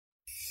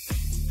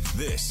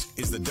This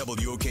is the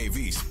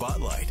WOKV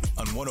Spotlight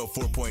on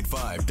 104.5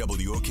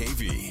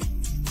 WOKV.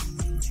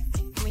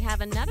 We have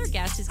another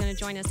guest who's going to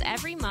join us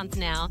every month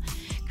now,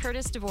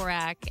 Curtis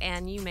Dvorak,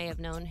 and you may have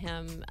known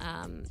him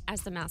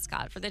as the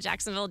mascot for the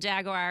Jacksonville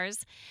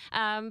Jaguars.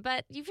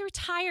 But you've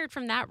retired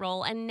from that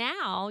role, and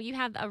now you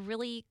have a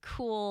really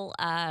cool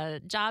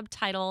job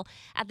title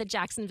at the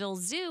Jacksonville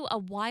Zoo, a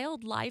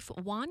wildlife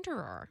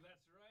wanderer.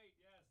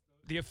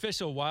 The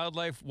official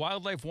wildlife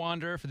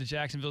wanderer for the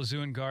Jacksonville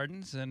Zoo and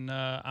Gardens, and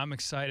I'm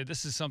excited.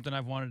 This is something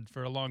I've wanted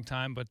for a long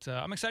time, but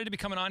I'm excited to be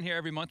coming on here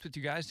every month with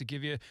you guys to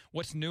give you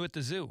what's new at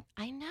the zoo.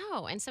 I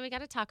know, and so we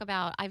got to talk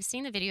about, I've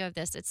seen the video of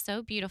this. It's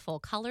so beautiful,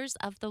 Colors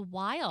of the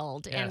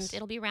Wild, Yes. and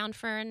it'll be around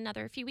for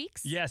another few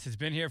weeks. Yes, it's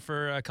been here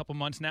for a couple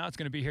months now. It's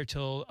going to be here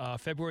till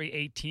February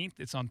 18th.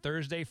 It's on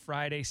Thursday,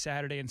 Friday,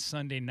 Saturday, and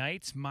Sunday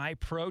nights. My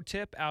pro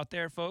tip out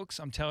there, folks,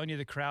 I'm telling you,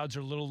 the crowds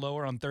are a little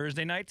lower on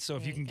Thursday nights, so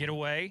if you can get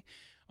away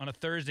on a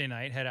Thursday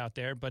night, head out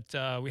there. But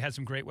we had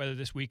some great weather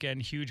this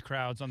weekend, huge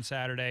crowds on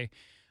Saturday.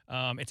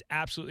 It's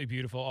absolutely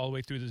beautiful all the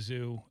way through the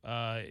zoo.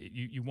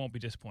 You won't be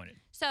disappointed.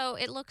 So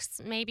it looks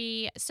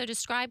so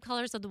describe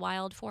Colors of the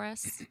Wild for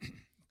us.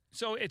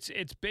 So it's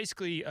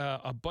basically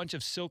a bunch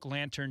of silk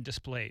lantern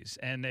displays,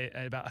 and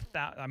about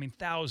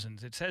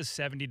thousands. It says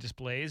 70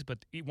 displays, but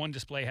one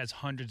display has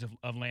hundreds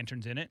of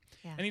lanterns in it.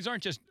 Yeah. And these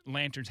aren't just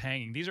lanterns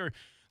hanging. These are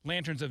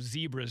lanterns of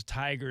zebras,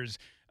 tigers,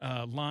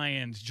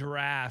 lions,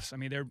 giraffes. I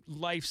mean, they're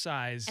life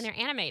size, And they're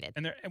animated.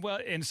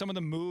 And some of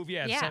them move.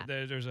 Yeah.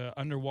 There's an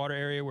underwater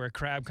area where a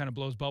crab kind of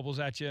blows bubbles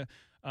at you.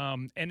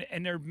 And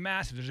they're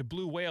massive. There's a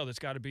blue whale that's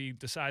got to be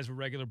the size of a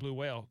regular blue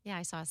whale. Yeah,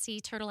 I saw a sea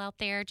turtle out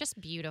there.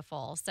 Just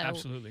beautiful. So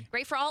absolutely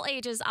great for all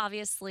ages.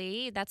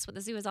 Obviously, that's what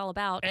the zoo is all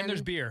about. And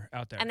there's beer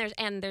out there.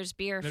 And there's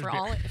beer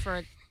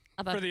for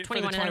above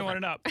 21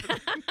 and up.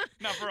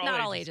 Not for all Not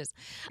ages. all ages.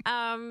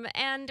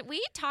 And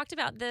we talked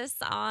about this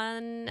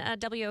on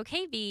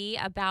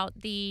WOKV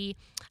about the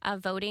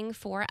voting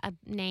for a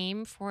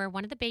name for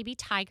one of the baby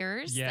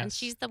tigers. Yes. And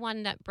she's the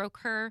one that broke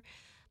her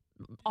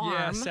arm.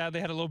 Yeah,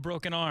 sadly had a little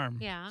broken arm.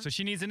 Yeah. So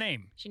she needs a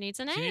name. She needs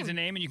a name. She needs a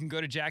name, and you can go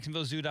to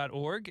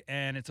jacksonvillezoo.org,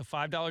 and it's a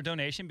 $5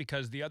 donation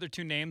because the other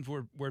two names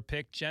were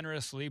picked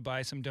generously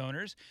by some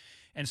donors.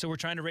 And so we're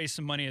trying to raise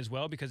some money as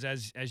well because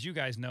as you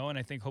guys know, and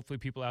I think hopefully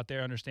people out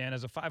there understand,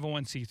 as a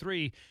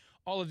 501c3,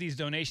 all of these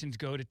donations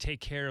go to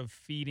take care of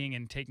feeding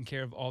and taking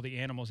care of all the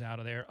animals out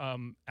of there,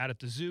 out at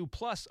the zoo,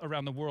 plus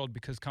around the world,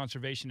 because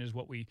conservation is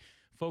what we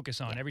focus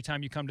on. Yeah. Every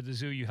time you come to the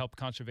zoo, you help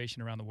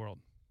conservation around the world.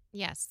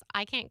 Yes.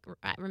 I can't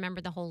remember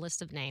the whole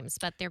list of names,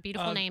 but they're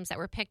beautiful names that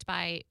were picked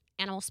by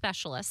animal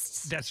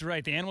specialists. That's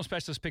right. The animal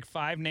specialists picked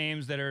 5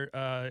 names that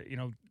are,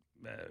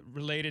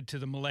 related to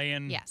the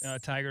Malayan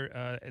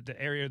tiger, the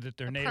area that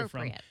they're native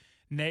from.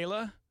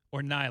 Nayla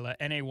or Nyla,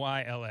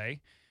 Nayla,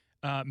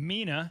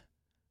 Mina,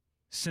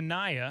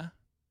 Sanaya,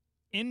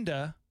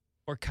 Inda,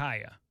 or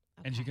Kaya.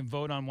 Okay. And you can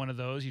vote on one of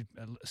those.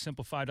 A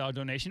simple $5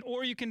 donation,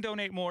 or you can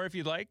donate more if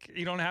you'd like.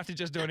 You don't have to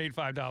just donate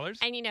 $5.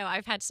 And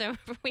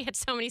we had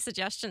so many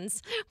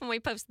suggestions when we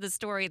posted the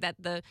story that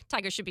the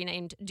tiger should be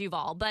named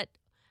Zooval, but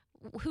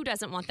who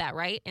doesn't want that,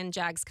 right? In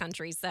Jags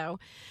country, so.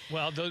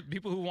 Well, those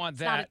people who want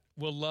that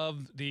will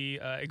love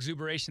the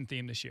ExZOOberation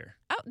theme this year.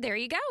 Oh, there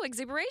you go.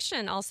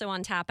 ExZOOberation also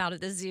on tap out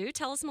at the zoo.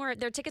 Tell us more.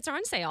 Their tickets are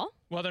on sale.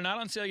 Well, they're not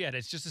on sale yet.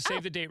 It's just to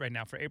save the date right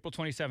now for April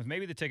 27th.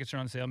 Maybe the tickets are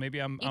on sale. Maybe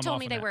I'm You told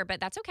me they were, but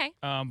that's okay.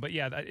 But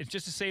yeah, it's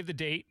just to save the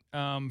date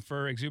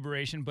for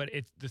ExZOOberation. But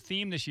the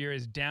theme this year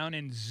is Down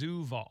in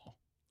Zooval.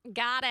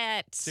 Got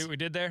it. See what we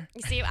did there?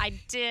 See, I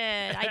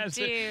did. I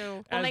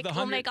do.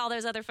 We'll make all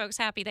those other folks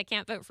happy that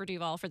can't vote for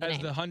Zooval for the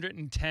name. As the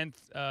 110th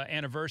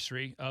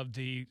anniversary of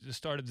the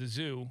start of the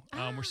zoo,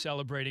 we're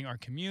celebrating our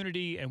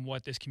community and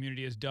what this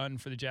community has done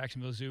for the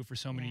Jacksonville Zoo for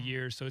so many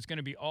years. So it's going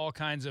to be all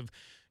kinds of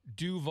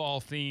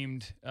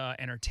Zooval-themed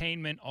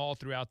entertainment all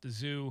throughout the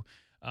zoo.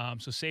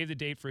 So save the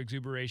date for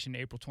ExZOOberation,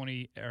 April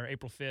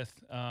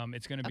 5th.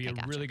 It's going to be a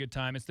really good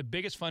time. It's the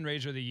biggest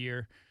fundraiser of the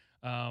year.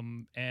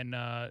 And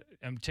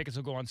tickets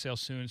will go on sale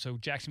soon. So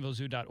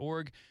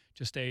jacksonvillezoo.org,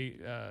 just pay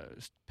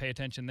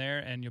attention there,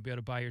 and you'll be able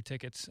to buy your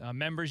tickets.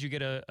 Members, you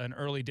get an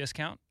early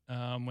discount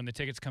when the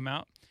tickets come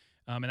out.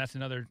 And that's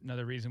another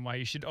reason why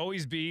you should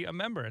always be a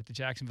member at the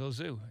Jacksonville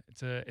Zoo.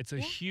 It's a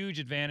huge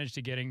advantage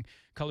to getting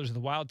Colors of the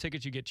Wild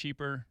tickets. You get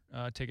cheaper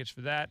tickets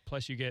for that.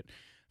 Plus, you get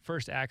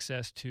first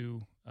access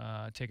to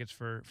tickets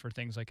for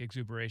things like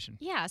ExZOOberation.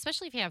 Yeah,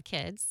 especially if you have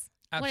kids.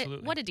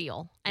 Absolutely. What a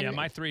deal. And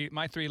my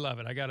three love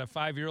it. I got a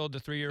 5-year-old, the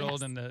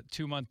 3-year-old, and the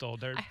 2-month-old.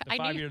 They're the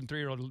 5-year and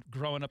 3-year-old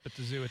growing up at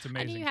the zoo. It's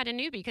amazing. I knew you had a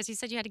newbie because you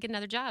said you had to get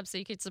another job so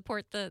you could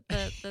support the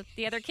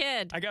other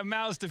kid. I got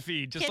mouths to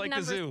feed, just like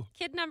the zoo.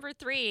 Kid number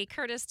 3,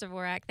 Curtis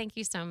Dvorak, thank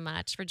you so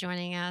much for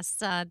joining us.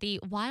 The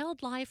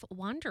wildlife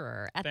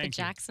wanderer at the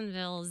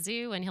Jacksonville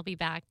Zoo, and he'll be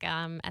back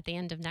at the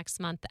end of next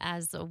month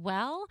as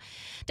well.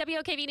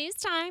 WOKV News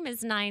Time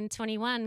is 9:21.